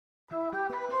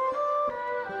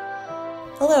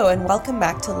Hello and welcome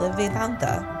back to Live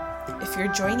Vedanta. If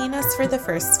you're joining us for the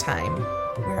first time,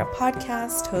 we're a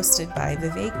podcast hosted by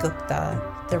Vivek Gupta,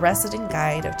 the resident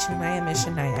guide of Chinmaya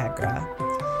Mission Niagara,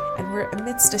 and we're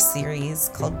amidst a series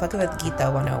called Bhagavad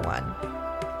Gita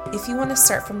 101. If you want to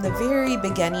start from the very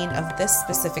beginning of this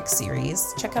specific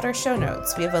series, check out our show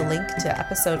notes. We have a link to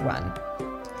episode 1.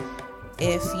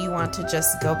 If you want to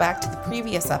just go back to the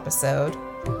previous episode,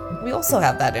 we also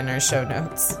have that in our show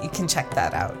notes. You can check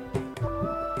that out.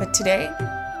 But today,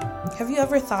 have you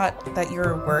ever thought that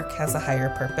your work has a higher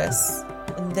purpose?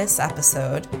 In this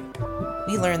episode,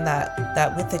 we learn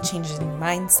that with a change in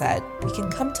mindset, we can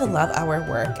come to love our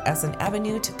work as an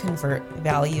avenue to convert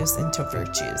values into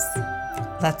virtues.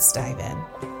 Let's dive in.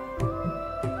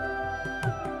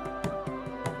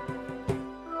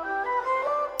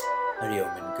 Hari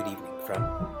Om and good evening from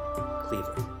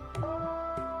Cleveland.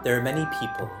 There are many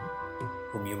people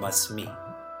whom you must meet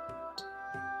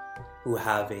who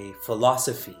have a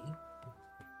philosophy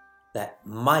that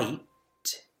might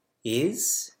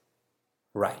is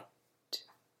right.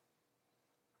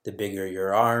 The bigger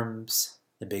your arms,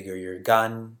 the bigger your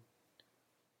gun.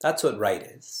 That's what right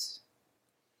is.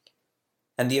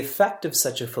 And the effect of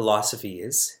such a philosophy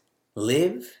is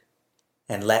live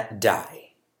and let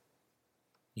die.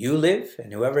 You live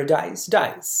and whoever dies,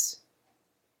 dies.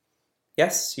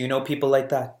 Yes, you know people like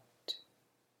that.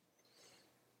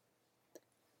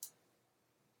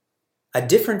 A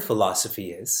different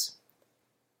philosophy is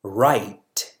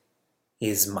right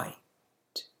is might.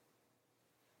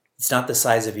 It's not the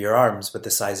size of your arms, but the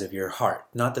size of your heart.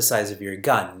 Not the size of your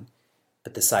gun,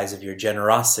 but the size of your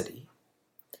generosity.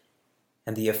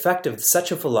 And the effect of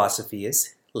such a philosophy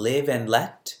is live and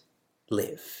let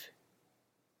live.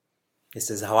 This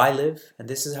is how I live, and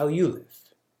this is how you live.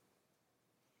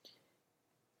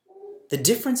 The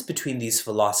difference between these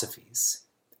philosophies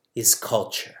is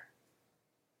culture.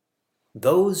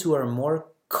 Those who are more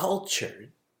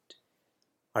cultured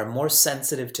are more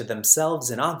sensitive to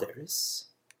themselves and others,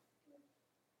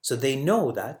 so they know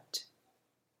that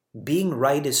being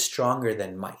right is stronger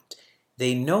than might.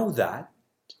 They know that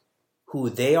who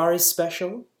they are is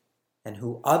special and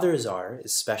who others are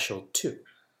is special too.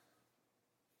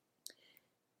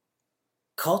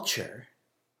 Culture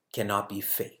cannot be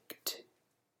faked.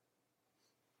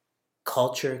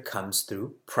 Culture comes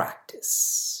through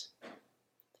practice.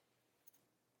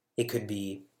 It could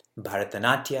be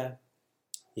Bharatanatyam,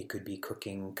 it could be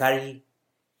cooking curry,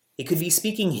 it could be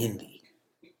speaking Hindi.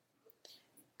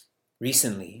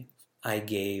 Recently, I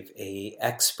gave an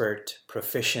expert,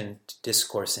 proficient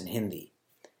discourse in Hindi.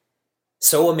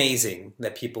 So amazing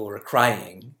that people were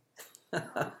crying.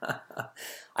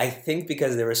 I think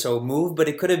because they were so moved, but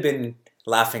it could have been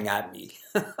laughing at me.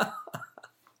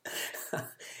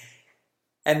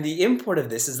 And the import of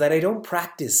this is that I don't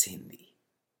practice Hindi.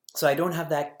 So I don't have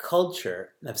that culture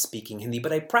of speaking Hindi,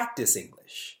 but I practice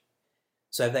English.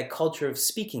 So I have that culture of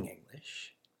speaking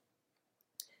English.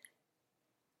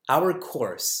 Our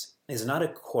course is not a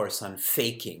course on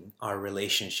faking our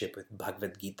relationship with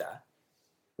Bhagavad Gita,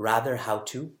 rather how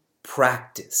to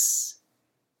practice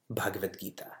Bhagavad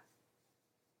Gita.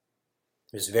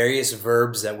 There's various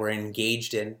verbs that we're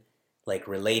engaged in, like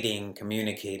relating,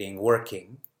 communicating,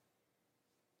 working.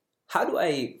 How do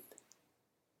I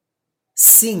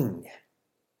sing?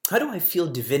 How do I feel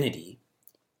divinity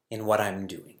in what I'm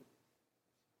doing?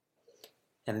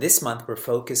 And this month we're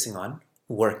focusing on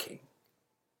working.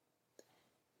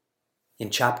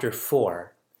 In chapter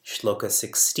 4, shloka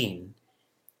 16,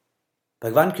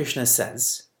 Bhagavan Krishna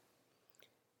says,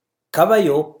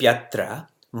 Kavayo pyatra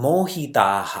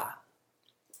mohitaha,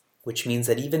 which means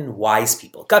that even wise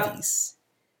people, kavis,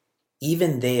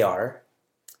 even they are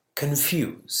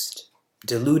confused,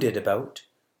 deluded about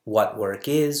what work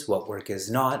is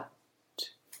not,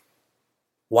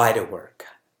 why to work,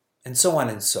 and so on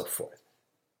and so forth.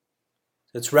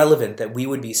 So it's relevant that we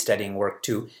would be studying work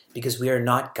too, because we are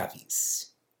not kavis.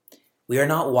 We are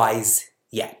not wise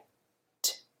yet.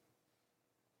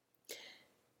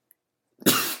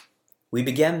 We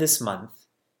began this month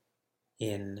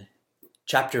in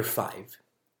chapter 5,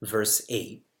 verse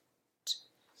 8.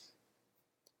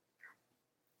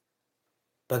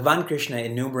 Bhagavan Krishna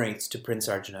enumerates to Prince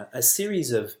Arjuna a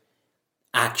series of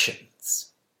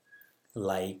actions,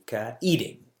 like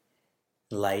eating,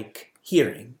 like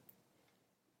hearing.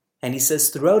 And he says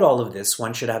throughout all of this,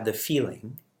 one should have the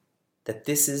feeling that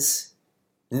this is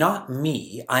not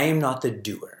me, I am not the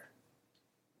doer.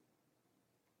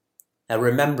 A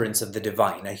remembrance of the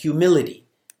divine, a humility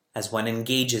as one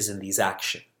engages in these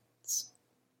actions.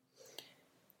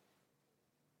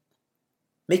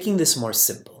 Making this more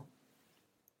simple,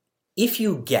 if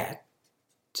you get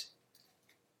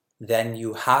then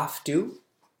you have to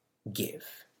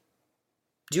give.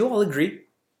 Do you all agree?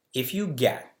 If you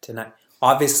get, and I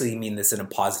obviously mean this in a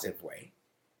positive way,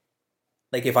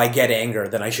 like if I get anger,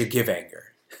 then I should give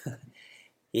anger.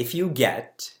 If you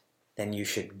get, then you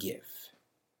should give.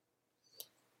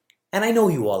 And I know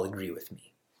you all agree with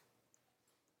me.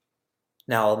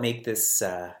 Now I'll make this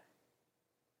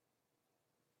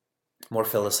more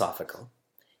philosophical.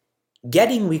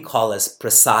 Getting we call as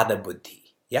prasada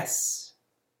buddhi, yes?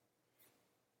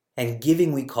 And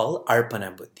giving we call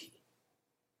arpana buddhi.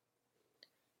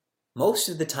 Most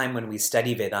of the time when we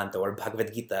study Vedanta or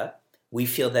Bhagavad Gita, we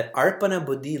feel that arpana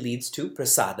buddhi leads to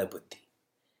prasada buddhi.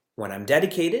 When I'm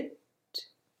dedicated,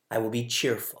 I will be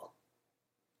cheerful.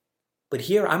 But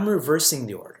here I'm reversing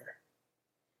the order.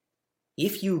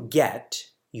 If you get,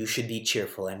 you should be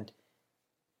cheerful. And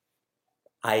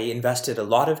I invested a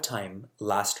lot of time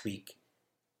last week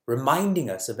reminding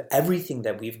us of everything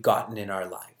that we've gotten in our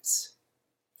lives.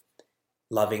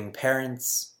 Loving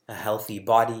parents, a healthy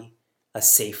body, a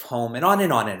safe home, and on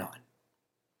and on and on.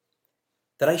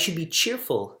 That I should be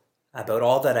cheerful about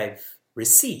all that I've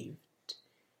received.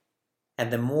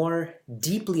 And the more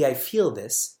deeply I feel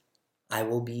this, I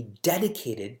will be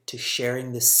dedicated to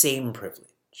sharing the same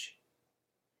privilege,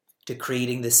 to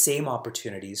creating the same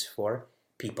opportunities for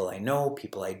people I know,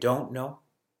 people I don't know.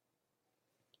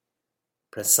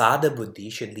 Prasada buddhi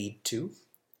should lead to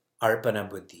arpana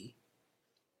buddhi.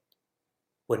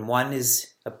 When one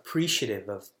is appreciative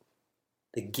of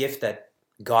the gift that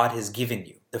God has given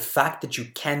you, the fact that you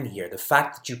can hear, the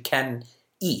fact that you can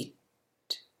eat,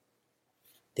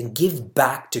 then give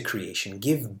back to creation,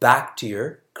 give back to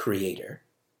your creator.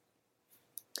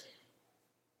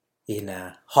 In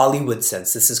a Hollywood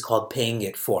sense, this is called paying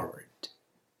it forward.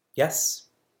 Yes?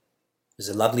 There's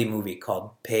a lovely movie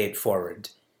called Pay It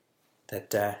Forward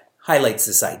that highlights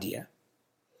this idea.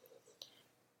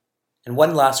 And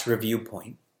one last review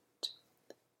point,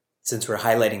 since we're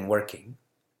highlighting working.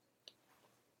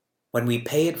 When we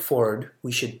pay it forward,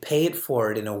 we should pay it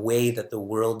forward in a way that the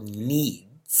world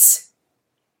needs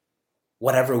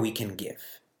whatever we can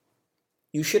give.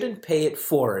 You shouldn't pay it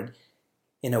forward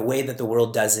in a way that the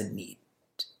world doesn't need.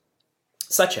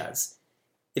 Such as,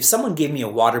 if someone gave me a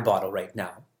water bottle right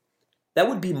now, that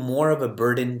would be more of a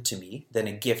burden to me than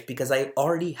a gift because I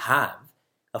already have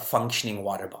a functioning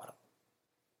water bottle.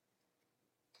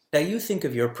 Now you think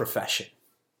of your profession.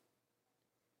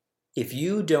 If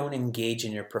you don't engage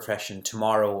in your profession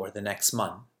tomorrow or the next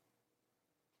month,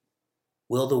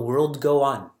 will the world go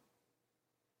on?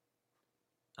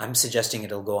 I'm suggesting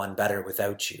it'll go on better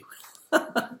without you.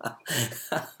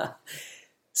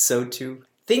 So to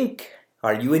think,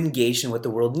 are you engaged in what the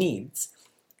world needs?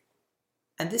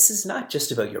 And this is not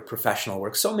just about your professional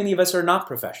work. So many of us are not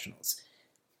professionals.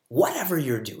 Whatever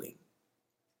you're doing,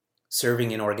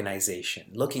 serving an organization,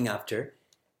 looking after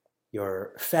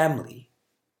your family,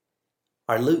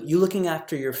 are you looking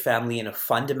after your family in a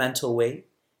fundamental way?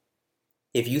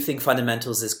 If you think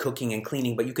fundamentals is cooking and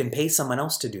cleaning, but you can pay someone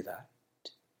else to do that.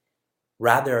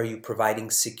 Rather, are you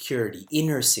providing security,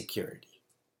 inner security?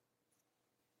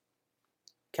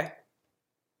 Okay.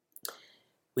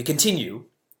 We continue.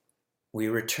 We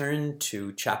return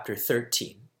to chapter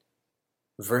 13,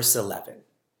 verse 11.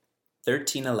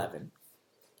 13:11.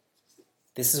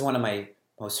 This is one of my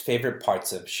most favorite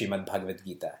parts of Srimad Bhagavad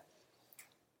Gita.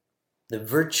 The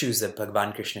virtues that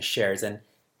Bhagavan Krishna shares, and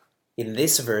in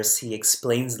this verse he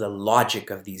explains the logic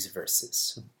of these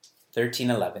verses.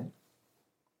 13:11.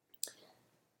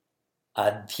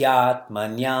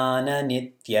 Adhyatmanyana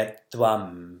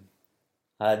nityatvam.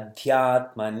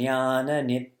 Adhyatmanyana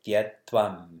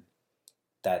nityatvam.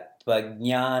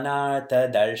 Tattvajnanartha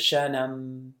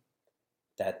darshanam.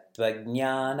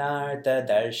 Tattvajnanartha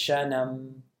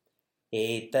darshanam.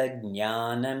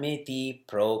 Etajnanamiti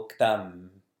proktam.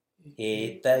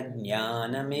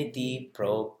 Etajnanamiti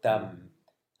proktam.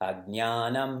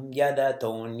 Ajnanam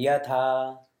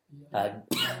yadatonyatha.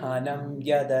 Ajnanam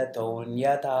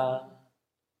yadatonyatha.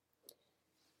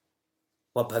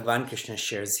 What Bhagavan Krishna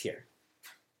shares here.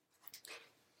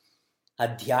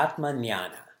 Adhyatma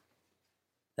jnana,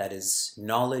 that is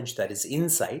knowledge, that is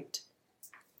insight.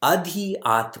 Adhi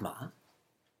atma,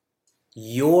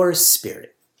 your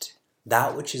spirit,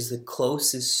 that which is the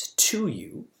closest to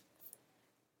you.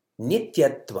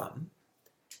 Nityatvam,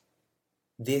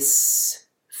 this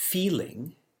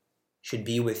feeling should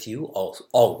be with you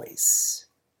always.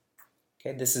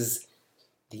 Okay, this is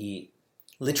the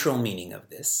literal meaning of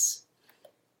this.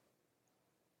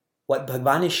 What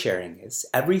Bhagavan is sharing is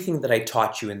everything that I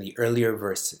taught you in the earlier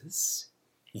verses,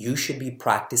 you should be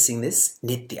practicing this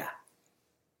nitya.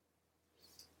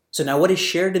 So now what is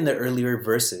shared in the earlier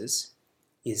verses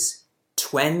is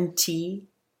 20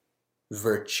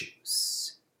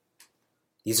 virtues.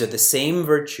 These are the same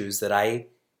virtues that I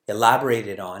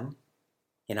elaborated on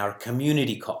in our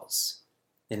community calls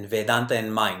in Vedanta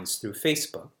in Minds through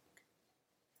Facebook.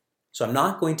 So I'm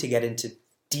not going to get into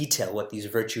detail what these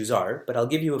virtues are, but I'll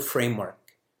give you a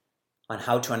framework on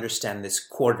how to understand this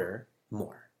quarter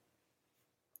more.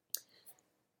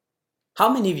 How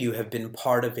many of you have been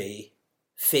part of a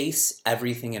Face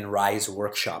Everything and Rise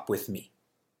workshop with me?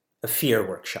 A fear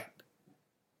workshop.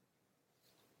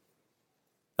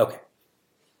 Okay.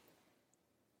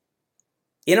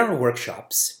 In our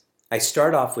workshops, I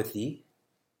start off with the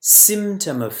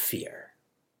symptom of fear.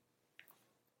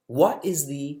 What is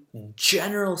the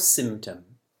general symptom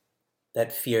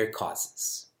that fear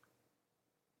causes?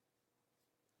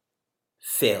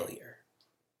 Failure.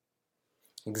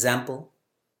 Example,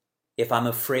 if I'm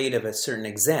afraid of a certain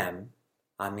exam,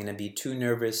 I'm going to be too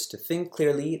nervous to think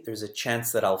clearly. There's a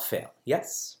chance that I'll fail.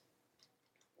 Yes?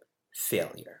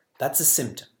 Failure. That's a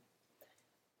symptom.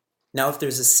 Now, if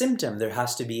there's a symptom, there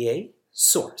has to be a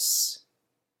source.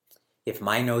 If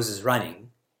my nose is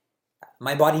running,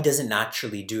 my body doesn't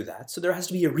naturally do that, so there has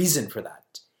to be a reason for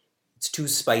that. It's too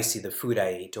spicy, the food I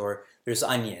ate, or there's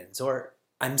onions, or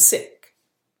I'm sick.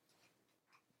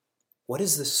 What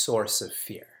is the source of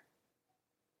fear?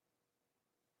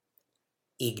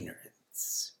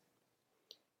 Ignorance.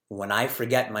 When I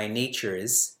forget my nature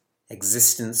is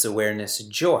existence, awareness,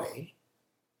 joy,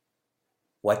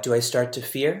 what do I start to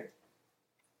fear?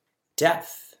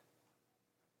 Death,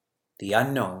 the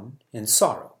unknown, and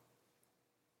sorrow.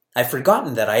 I've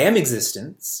forgotten that I am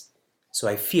existence, so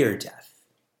I fear death.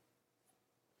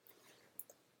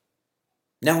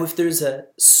 Now, if there's a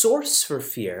source for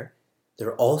fear,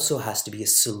 there also has to be a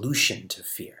solution to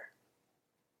fear.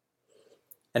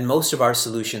 And most of our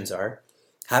solutions are,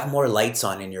 have more lights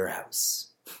on in your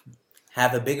house,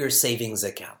 have a bigger savings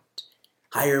account,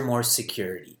 hire more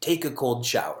security, take a cold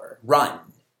shower, run.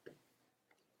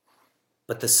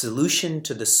 But the solution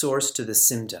to the source to the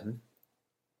symptom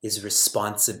is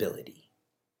responsibility.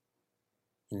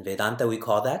 In Vedanta, we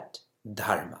call that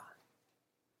dharma.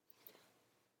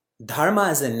 Dharma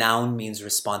as a noun means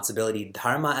responsibility.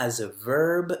 Dharma as a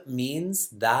verb means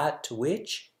that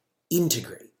which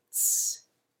integrates.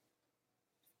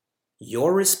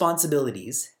 Your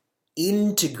responsibilities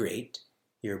integrate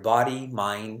your body,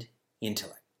 mind,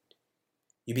 intellect.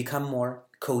 You become more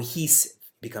cohesive,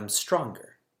 become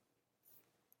stronger.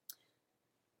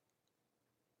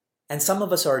 And some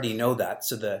of us already know that,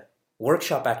 so the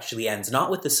workshop actually ends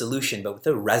not with the solution, but with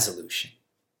a resolution.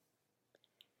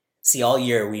 See, all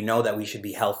year we know that we should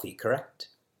be healthy, correct?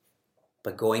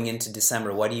 But going into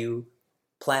December, what do you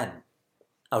plan?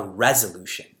 A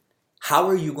resolution. How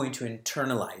are you going to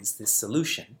internalize this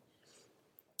solution?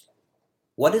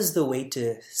 What is the way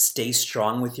to stay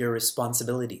strong with your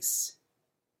responsibilities?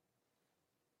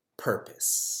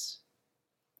 Purpose.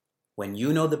 When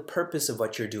you know the purpose of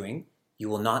what you're doing, you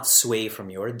will not sway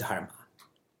from your dharma.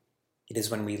 It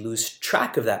is when we lose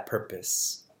track of that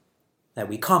purpose that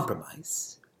we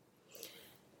compromise.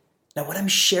 Now, what I'm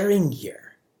sharing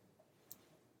here,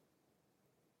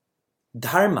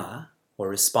 dharma or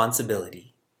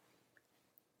responsibility,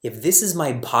 if this is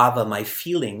my bhava, my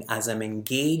feeling as I'm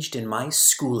engaged in my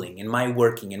schooling, in my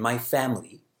working, in my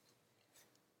family,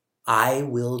 I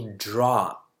will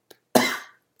drop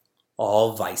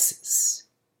all vices.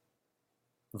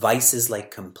 Vices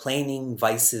like complaining,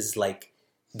 vices like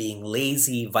being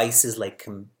lazy, vices like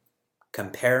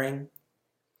comparing.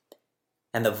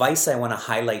 And the vice I want to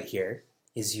highlight here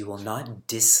is you will not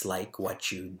dislike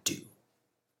what you do.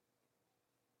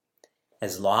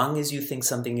 As long as you think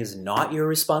something is not your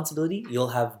responsibility, you'll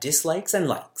have dislikes and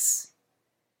likes.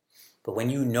 But when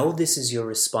you know this is your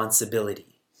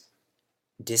responsibility,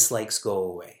 dislikes go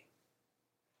away.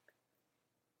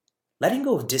 Letting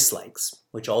go of dislikes,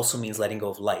 which also means letting go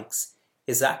of likes,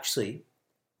 is actually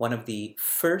one of the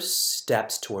first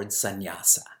steps towards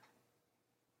sannyasa.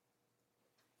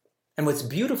 And what's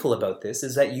beautiful about this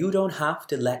is that you don't have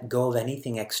to let go of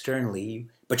anything externally,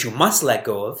 but you must let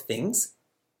go of things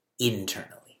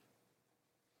internally.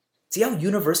 See how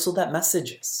universal that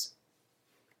message is?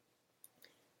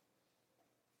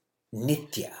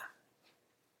 Nitya.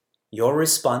 Your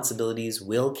responsibilities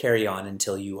will carry on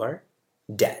until you are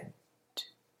dead.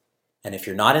 And if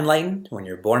you're not enlightened, when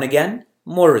you're born again,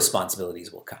 more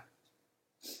responsibilities will come.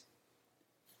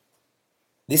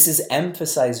 This is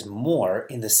emphasized more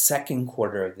in the second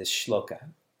quarter of this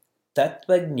shloka.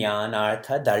 Tattva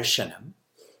jnanartha darshanam.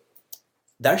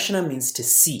 Darshana means to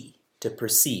see, to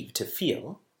perceive, to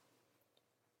feel.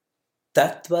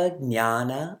 Tattva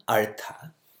jnana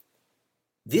artha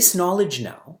This knowledge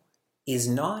now is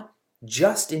not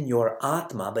just in your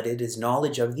Atma, but it is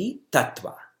knowledge of the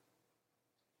Tattva.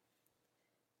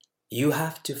 You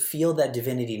have to feel that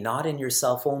divinity not in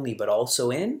yourself only, but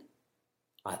also in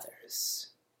others.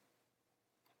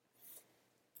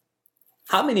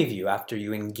 How many of you, after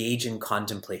you engage in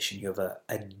contemplation, you have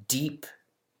a deep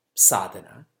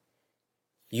sadhana,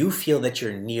 you feel that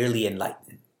you're nearly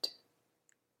enlightened?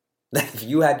 That if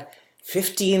you had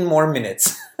 15 more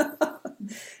minutes,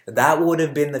 that would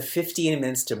have been the 15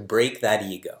 minutes to break that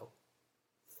ego.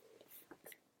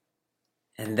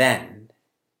 And then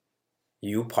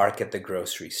you park at the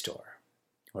grocery store,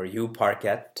 or you park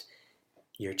at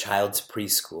your child's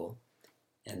preschool,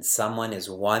 and someone is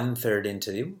 1/3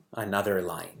 into another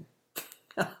line.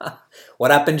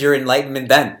 What happened to your enlightenment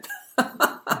then?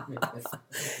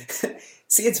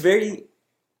 See, it's very,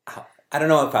 I don't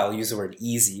know if I'll use the word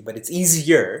easy, but it's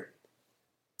easier.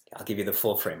 I'll give you the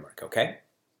full framework, okay?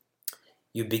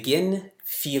 You begin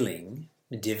feeling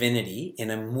divinity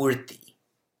in a murti.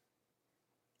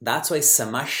 That's why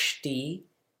samashti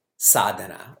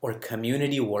sadhana, or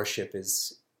community worship,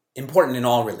 is important in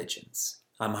all religions.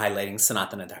 I'm highlighting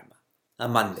Sanatana Dharma, a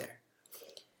mandir.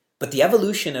 But the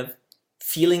evolution of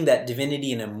feeling that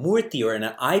divinity in a murti or in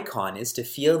an icon is to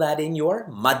feel that in your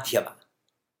madhyama,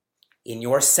 in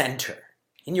your center,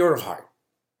 in your heart.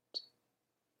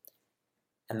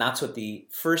 And that's what the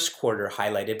first quarter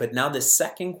highlighted. But now the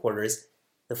second quarter is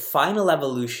the final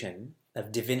evolution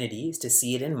of divinity is to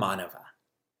see it in manava,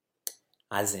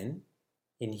 as in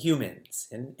humans,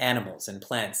 in animals, in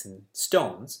plants, in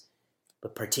stones,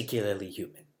 but particularly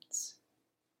humans.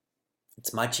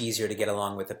 It's much easier to get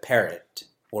along with a parrot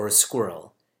or a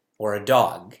squirrel or a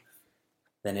dog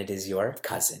than it is your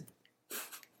cousin.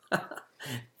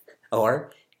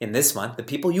 Or, in this month, the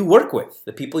people you work with,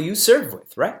 the people you serve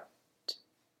with, right?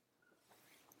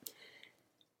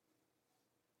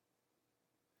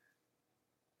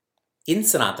 In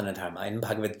Sanatana Dharma, in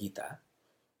Bhagavad Gita,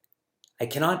 I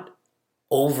cannot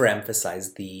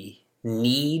overemphasize the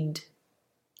need,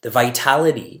 the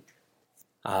vitality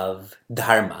of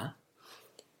dharma.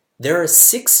 There are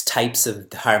 6 types of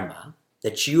dharma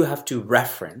that you have to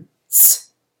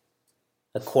reference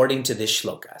according to this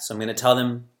shloka. So I'm going to tell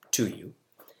them to you.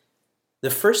 The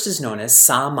first is known as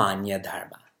samanya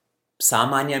dharma.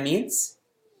 Samanya means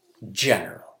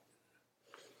general.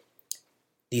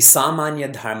 The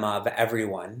samanya dharma of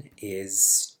everyone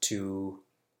is to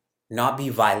not be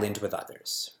violent with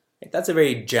others. That's a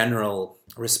very general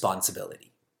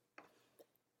responsibility.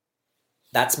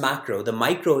 That's macro. The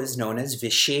micro is known as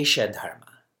Vishesha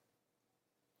Dharma.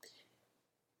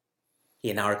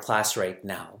 In our class right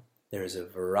now, there's a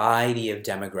variety of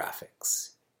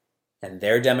demographics. And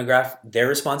their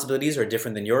responsibilities are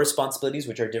different than your responsibilities,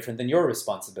 which are different than your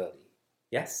responsibility.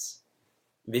 Yes?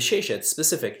 Vishesha, it's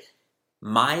specific.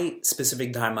 My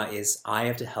specific dharma is I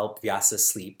have to help Vyasa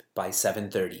sleep by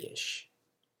 7:30-ish.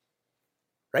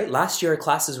 Right? Last year our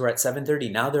classes were at 7:30.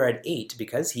 Now they're at 8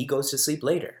 because he goes to sleep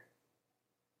later.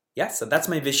 Yes, so that's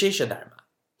my Vishesha Dharma.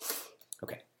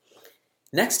 Okay.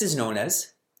 Next is known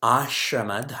as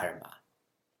Ashrama Dharma.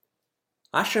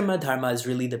 Ashrama Dharma is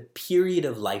really the period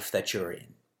of life that you're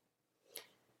in.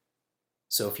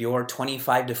 So if you're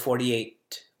 25 to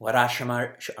 48, what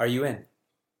ashrama are you in?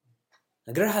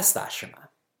 Grihastha ashrama.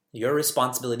 Your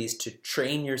responsibility is to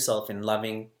train yourself in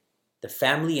loving the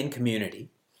family and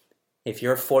community. If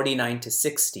you're 49 to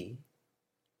 60,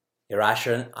 your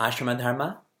ashrama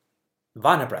dharma,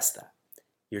 vanaprastha.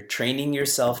 You're training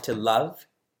yourself to love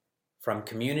from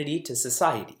community to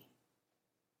society.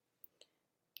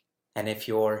 And if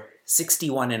you're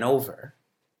 61 and over,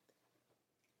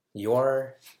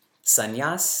 your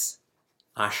sannyas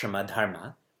ashrama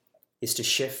dharma is to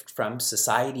shift from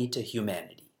society to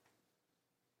humanity.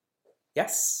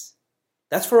 Yes,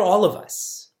 that's for all of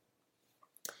us.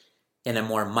 In a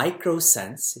more micro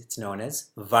sense, it's known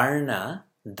as Varna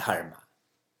Dharma.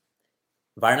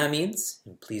 Varna means,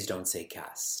 and please don't say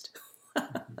caste.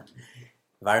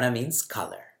 Varna means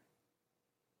color.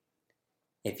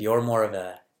 If you're more of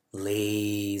a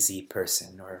lazy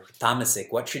person or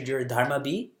tamasic, what should your dharma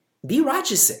be? Be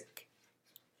rajasic.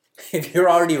 If you're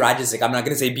already rajasic, I'm not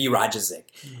going to say be rajasic.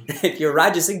 If you're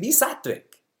rajasic, be sattvic.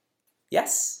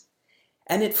 Yes.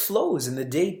 And it flows in the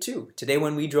day too. Today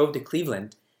when we drove to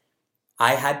Cleveland,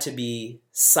 I had to be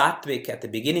sattvic at the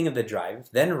beginning of the drive,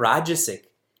 then rajasic,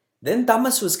 then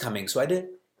tamas was coming. So I had to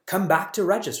come back to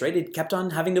rajas, right? It kept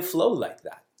on having to flow like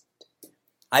that.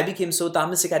 I became so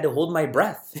tamasic, I had to hold my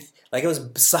breath. Like it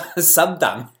was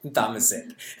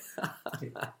sub-tamasic.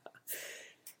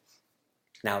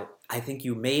 Now, I think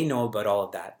you may know about all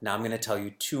of that. Now I'm going to tell you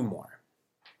 2 more.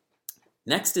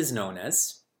 Next is known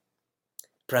as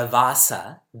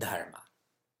pravasa dharma.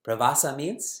 Pravasa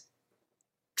means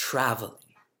traveling.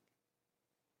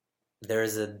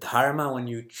 There's a dharma when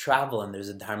you travel and there's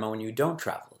a dharma when you don't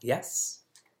travel. Yes?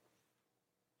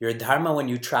 Your dharma when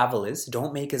you travel is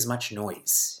don't make as much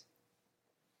noise.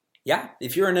 Yeah,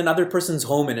 if you're in another person's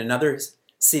home in another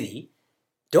city,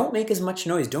 don't make as much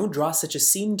noise. Don't draw such a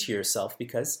scene to yourself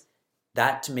because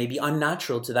that may be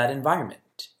unnatural to that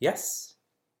environment. Yes?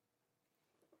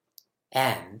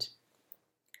 And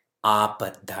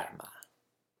apat dharma.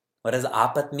 What does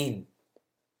apat mean?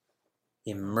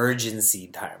 Emergency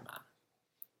dharma.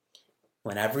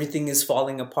 When everything is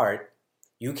falling apart,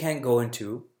 you can't go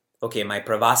into, okay, my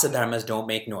pravasa dharmas don't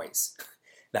make noise.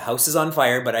 The house is on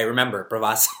fire, but I remember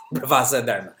pravasa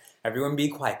dharma. Everyone be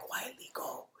quiet. Quietly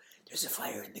go. There's a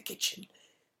fire in the kitchen.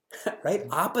 Right?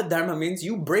 Apat dharma means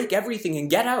you break everything and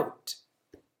get out.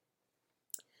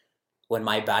 When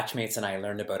my batchmates and I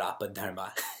learned about apat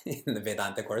dharma in the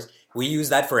Vedanta course, we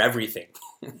used that for everything.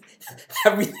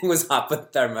 Everything was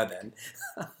apat dharma then.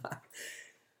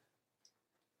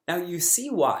 Now you see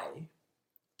why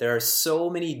there are so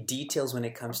many details when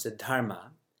it comes to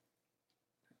dharma.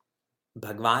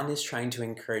 Bhagwan is trying to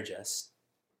encourage us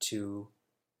to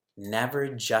never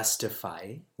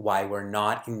justify why we're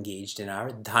not engaged in our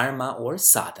dharma or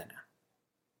sadhana.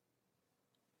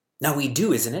 Now we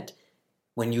do, isn't it?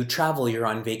 When you travel, you're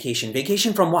on vacation.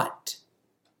 Vacation from what?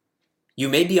 You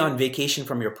may be on vacation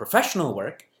from your professional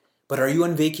work, but are you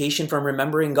on vacation from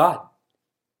remembering God?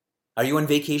 Are you on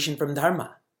vacation from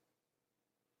dharma?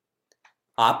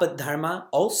 Apat dharma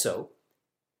also,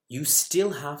 you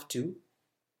still have to,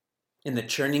 in the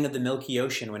churning of the Milky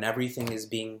Ocean when everything is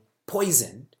being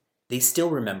poisoned, they still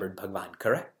remembered Bhagwan,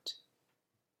 correct?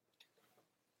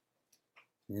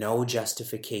 No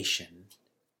justification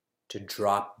to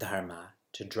drop dharma,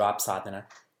 to drop sadhana.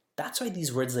 That's why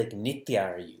these words like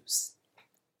nitya are used.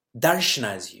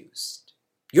 Darshana is used.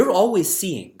 You're always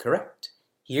seeing, correct?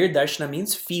 Here, darshana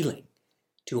means feeling.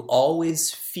 To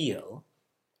always feel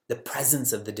the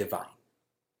presence of the divine.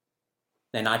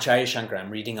 Then Acharya Shankara, I'm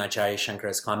reading Acharya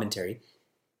Shankara's commentary.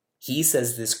 He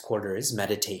says this quarter is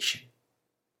meditation.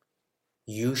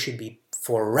 You should be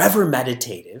forever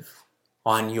meditative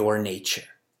on your nature.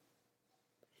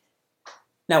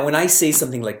 Now, when I say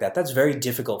something like that, that's very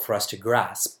difficult for us to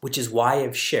grasp, which is why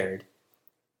I've shared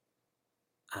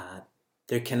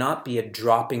there cannot be a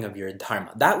dropping of your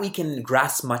dharma. That we can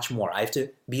grasp much more. I have to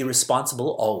be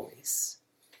responsible always.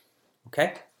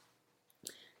 Okay?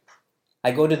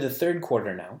 I go to the third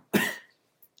quarter now.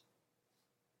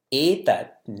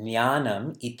 Etat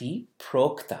jnanam iti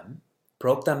proktam.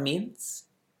 Proktam means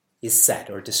is said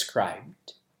or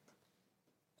described.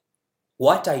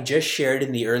 What I just shared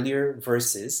in the earlier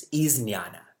verses is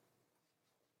jnana.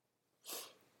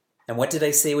 And what did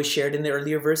I say was shared in the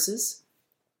earlier verses?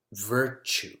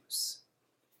 Virtues.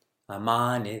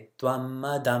 Amanitvam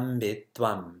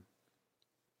adambitvam.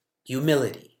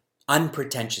 Humility,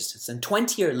 unpretentiousness, and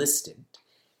 20 are listed.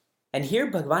 And here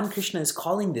Bhagavan Krishna is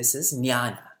calling this as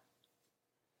jnana.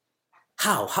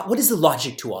 How? What is the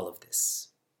logic to all of this?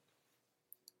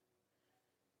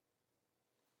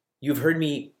 You've heard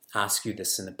me ask you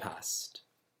this in the past.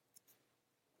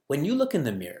 When you look in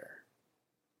the mirror,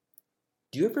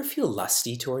 do you ever feel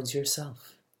lusty towards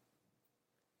yourself?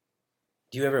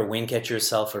 Do you ever wink at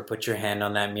yourself or put your hand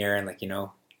on that mirror and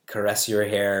caress your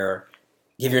hair or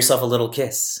give yourself a little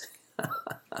kiss?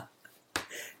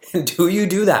 Do you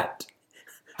do that?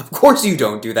 Of course you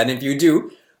don't do that. And if you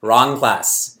do, wrong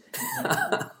class.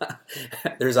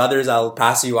 There's others I'll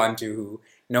pass you on to who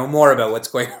know more about what's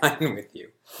going on with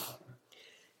you.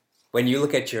 When you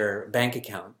look at your bank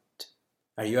account,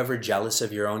 are you ever jealous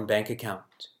of your own bank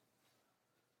account?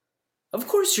 Of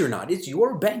course you're not. It's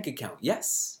your bank account.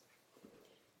 Yes.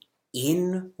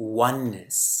 In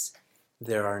oneness,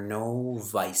 there are no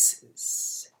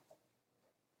vices.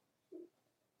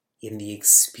 In the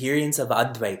experience of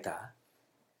Advaita,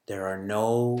 there are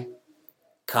no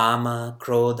kama,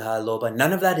 krodha, lobha.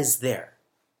 None of that is there.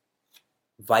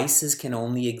 Vices can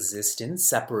only exist in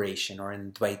separation or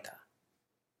in Dvaita.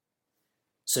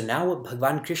 So now what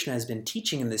Bhagavan Krishna has been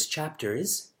teaching in this chapter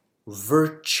is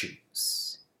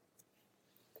virtues.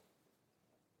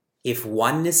 If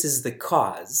oneness is the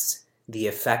cause, the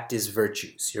effect is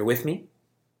virtues. You're with me?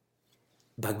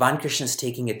 Bhagavan Krishna is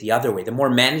taking it the other way, the more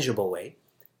manageable way.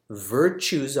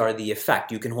 Virtues are the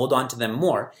effect. You can hold on to them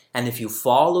more. And if you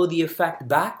follow the effect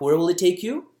back, where will it take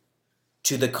you?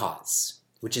 To the cause,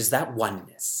 which is that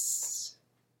oneness.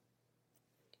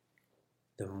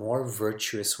 The more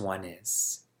virtuous one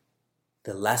is,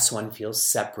 the less one feels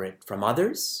separate from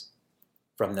others,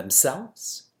 from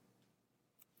themselves,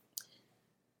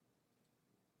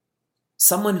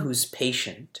 Someone who's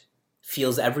patient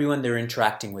feels everyone they're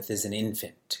interacting with is an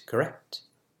infant, correct?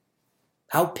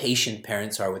 How patient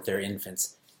parents are with their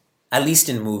infants, at least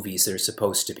in movies, they're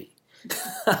supposed to be.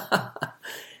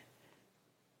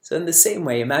 So in the same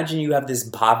way, imagine you have this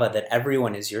bhava that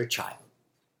everyone is your child.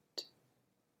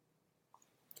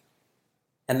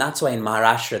 And that's why in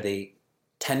Maharashtra they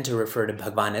tend to refer to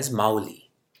Bhagwan as Mauli,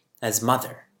 as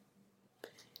mother.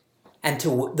 And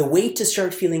the way to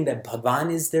start feeling that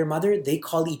Bhagwan is their mother, they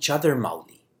call each other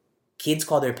Mauli. Kids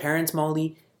call their parents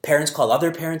Mauli, parents call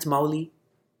other parents Mauli.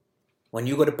 When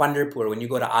you go to Pandharpur, when you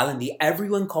go to Alandi,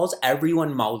 everyone calls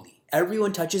everyone Mauli.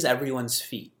 Everyone touches everyone's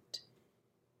feet.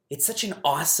 It's such an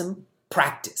awesome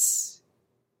practice.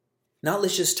 Not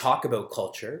let's just talk about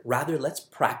culture, rather let's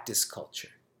practice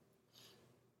culture.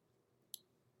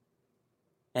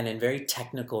 And in very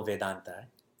technical Vedanta,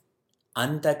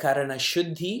 Antakarana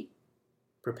Shuddhi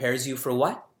prepares you for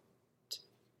what?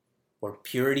 Or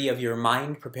purity of your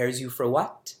mind prepares you for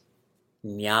what?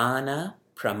 Jnana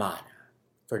Pramana,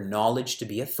 for knowledge to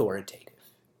be authoritative.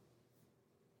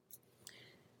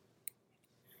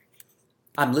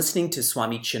 I'm listening to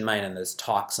Swami Chinmayananda's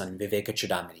talks on Viveka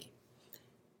Chudamani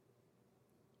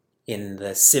in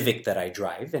the Civic that I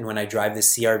drive. And when I drive the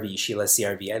CRV, Sheila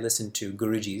CRV, I listen to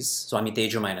Guruji's, Swami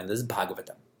Tejomayananda's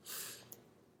Bhagavatam.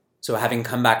 So having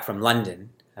come back from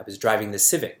London, I was driving the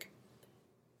Civic.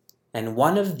 And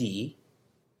one of the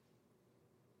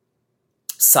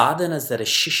sadhanas that a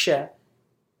shishya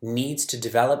needs to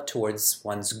develop towards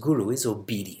one's guru is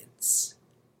obedience.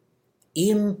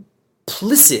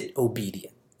 Implicit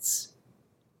obedience.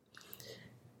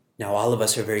 Now, all of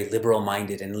us are very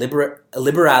liberal-minded, and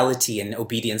liberality and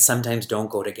obedience sometimes don't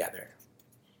go together.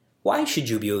 Why should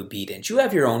you be obedient? You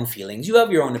have your own feelings. You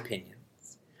have your own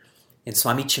opinions. And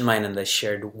Swami Chinmayananda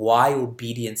shared why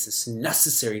obedience is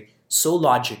necessary so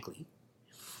logically.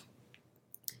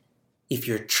 If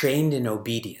you're trained in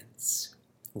obedience,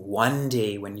 one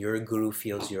day when your guru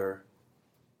feels you're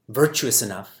virtuous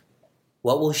enough,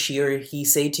 what will she or he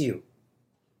say to you?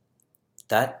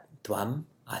 Tat tvam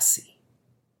asi.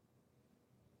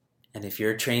 And if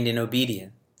you're trained in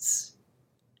obedience,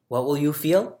 what will you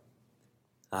feel?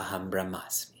 Aham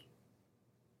brahmasmi.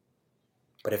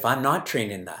 But if I'm not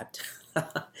trained in that,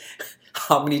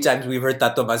 how many times we've heard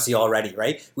Tatvamasi already,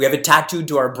 right? We have it tattooed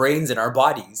to our brains and our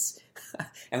bodies.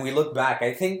 And we look back,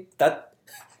 I think that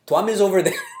Twam is over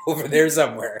there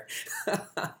somewhere.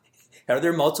 Are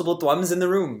there multiple Twams in the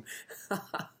room?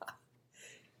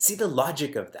 See the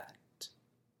logic of that.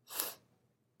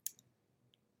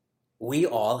 We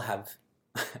all have,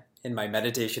 in my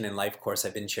meditation and life course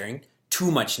I've been sharing,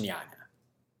 too much jnana.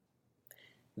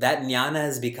 That jnana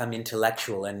has become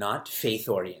intellectual and not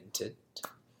faith-oriented.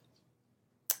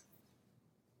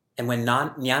 And when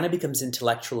jnana becomes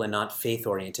intellectual and not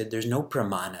faith-oriented, there's no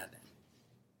pramana then.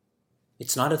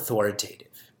 It's not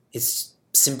authoritative. It's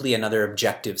simply another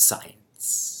objective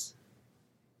science.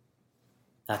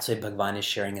 That's why Bhagwan is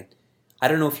sharing it. I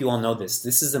don't know if you all know this.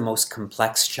 This is the most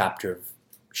complex chapter of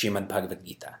Srimad Bhagavad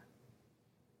Gita.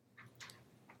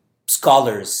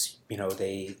 Scholars,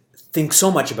 they think so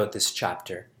much about this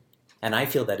chapter. And I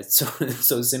feel that it's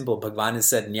so simple. Bhagwan has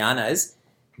said jnana is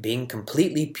being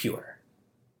completely pure.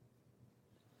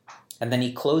 And then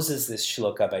he closes this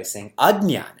shloka by saying,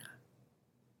 Ajnana.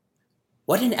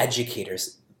 What an educator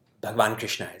Bhagwan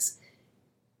Krishna is.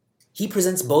 He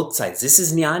presents both sides. This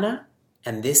is jnana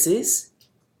and this is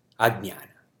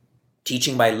ajnana.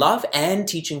 Teaching by love and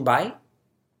teaching by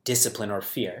discipline or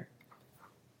fear.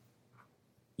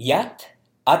 Yat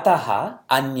ataha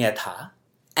anyatha.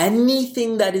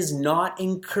 Anything that is not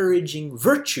encouraging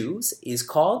virtues is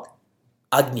called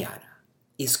ajnana,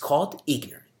 is called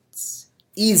ignorance.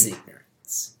 Is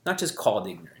ignorance, not just called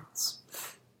ignorance.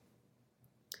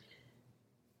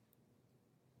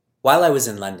 While I was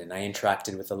in London, I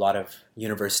interacted with a lot of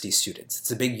university students.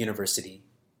 It's a big university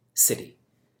city.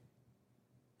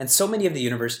 And so many of the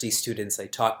university students I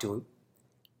talked to,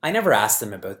 I never asked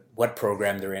them about what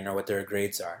program they're in or what their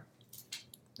grades are.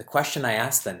 The question I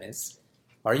asked them is,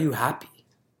 are you happy?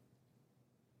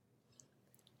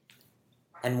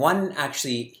 And one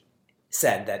actually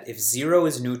said that if 0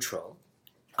 is neutral,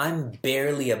 I'm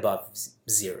barely above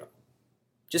 0.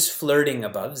 Just flirting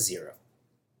above 0.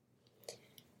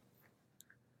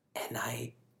 And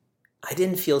I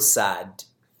didn't feel sad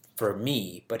for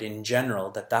me, but in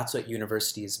general, that's what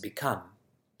university has become.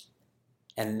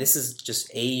 And this is just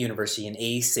a university in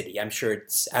a city. I'm sure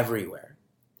it's everywhere.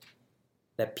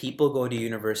 That people go to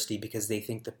university because they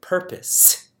think the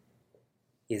purpose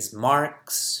is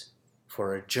marks,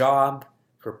 for a job,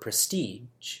 for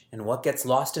prestige. And what gets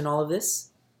lost in all of this?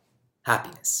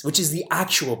 happiness, which is the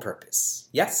actual purpose.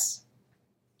 Yes?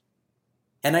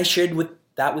 And I shared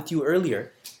that with you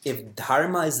earlier. If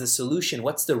dharma is the solution,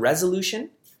 what's the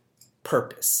resolution?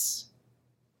 Purpose.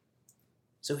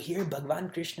 So here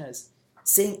Bhagavan Krishna is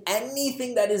saying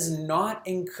anything that is not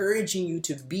encouraging you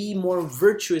to be more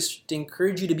virtuous, to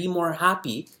encourage you to be more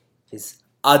happy, is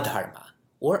adharma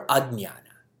or ajnana.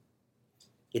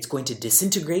 It's going to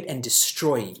disintegrate and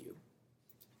destroy you.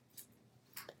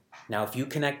 Now, if you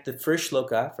connect the first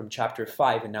shloka from chapter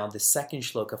 5 and now the second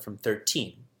shloka from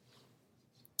 13,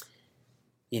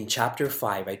 in chapter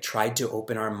 5, I tried to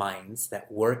open our minds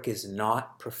that work is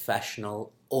not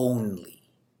professional only.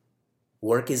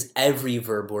 Work is every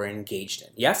verb we're engaged in.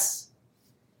 Yes?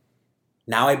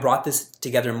 Now I brought this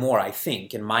together more, I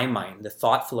think, in my mind. The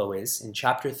thought flow is, in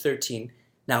chapter 13,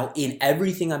 now in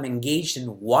everything I'm engaged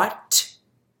in, what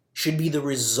should be the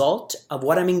result of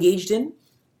what I'm engaged in?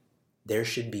 There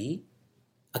should be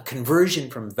a conversion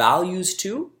from values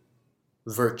to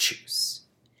virtues.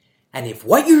 And if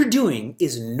what you're doing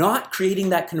is not creating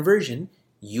that conversion,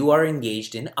 you are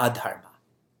engaged in adharma.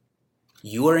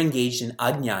 You are engaged in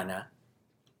ajnana.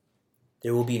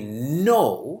 There will be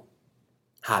no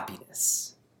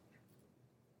happiness.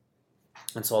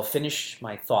 And so I'll finish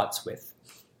my thoughts with,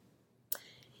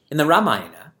 in the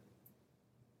Ramayana,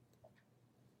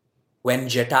 when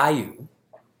Jatayu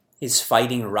is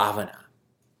fighting Ravana,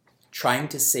 trying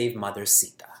to save Mother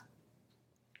Sita,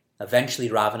 eventually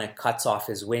Ravana cuts off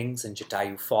his wings and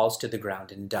Jatayu falls to the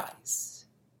ground and dies.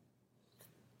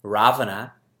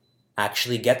 Ravana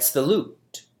actually gets the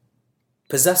loot,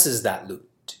 possesses that loot.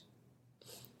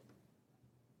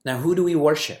 Now, who do we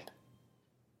worship?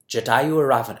 Jatayu or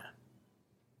Ravana?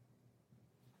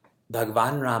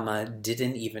 Bhagavan Rama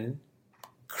didn't even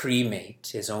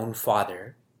cremate his own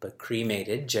father, but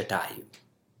cremated Jatayu.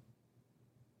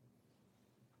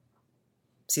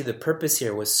 See, the purpose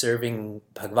here was serving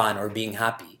Bhagavan or being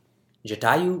happy.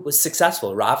 Jatayu was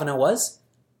successful. Ravana was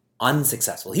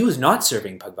unsuccessful. He was not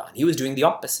serving Bhagavan. He was doing the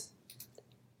opposite.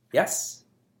 Yes?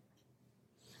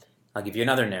 I'll give you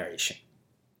another narration.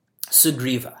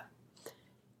 Sugriva.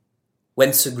 When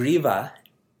Sugriva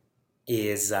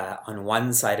is on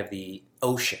one side of the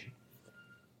ocean,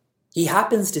 he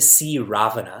happens to see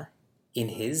Ravana in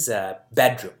his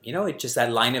bedroom. You know, it just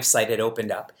that line of sight had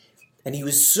opened up. And he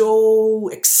was so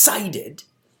excited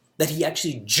that he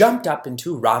actually jumped up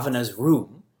into Ravana's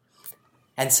room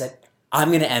and said, I'm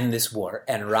going to end this war.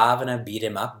 And Ravana beat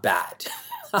him up bad.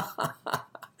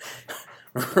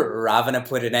 Ravana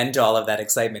put an end to all of that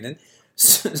excitement. And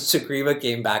Sugriva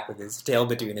came back with his tail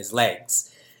between his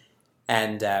legs.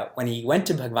 And when he went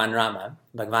to Bhagavan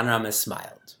Rama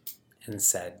smiled and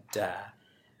said,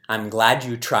 I'm glad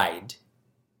you tried,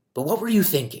 but what were you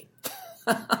thinking?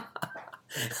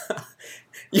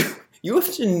 You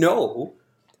have to know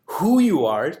who you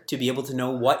are to be able to know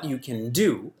what you can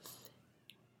do.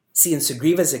 See, in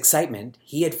Sugriva's excitement,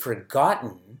 he had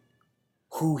forgotten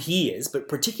who he is, but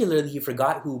particularly he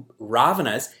forgot who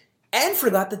Ravana is, and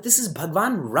forgot that this is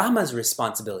Bhagavan Rama's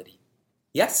responsibility.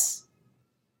 Yes?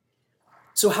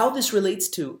 So how this relates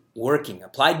to working,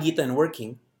 applied Gita and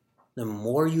working, the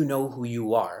more you know who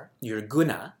you are, your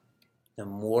guna, the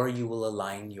more you will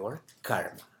align your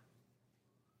karma.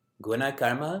 Guna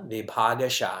karma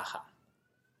vibhagashaha.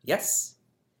 Yes?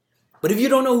 But if you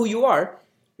don't know who you are,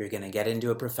 you're going to get into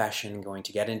a profession, going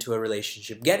to get into a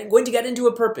relationship, going to get into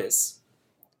a purpose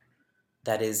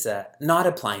that is not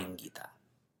applying Gita.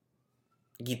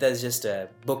 Gita is just a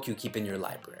book you keep in your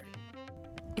library.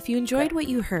 If you enjoyed what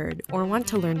you heard or want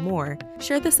to learn more,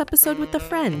 share this episode with a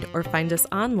friend or find us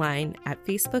online at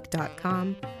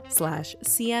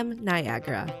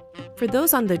facebook.com/cmniagara. For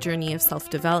those on the journey of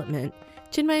self-development,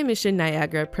 Chinmaya Mission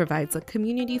Niagara provides a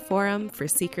community forum for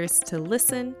seekers to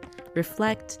listen,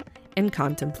 reflect, and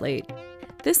contemplate.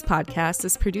 This podcast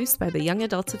is produced by the Young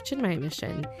Adults of Chinmaya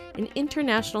Mission, an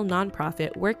international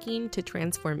nonprofit working to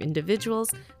transform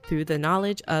individuals through the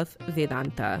knowledge of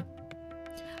Vedanta.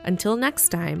 Until next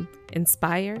time,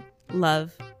 inspire,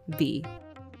 love, be.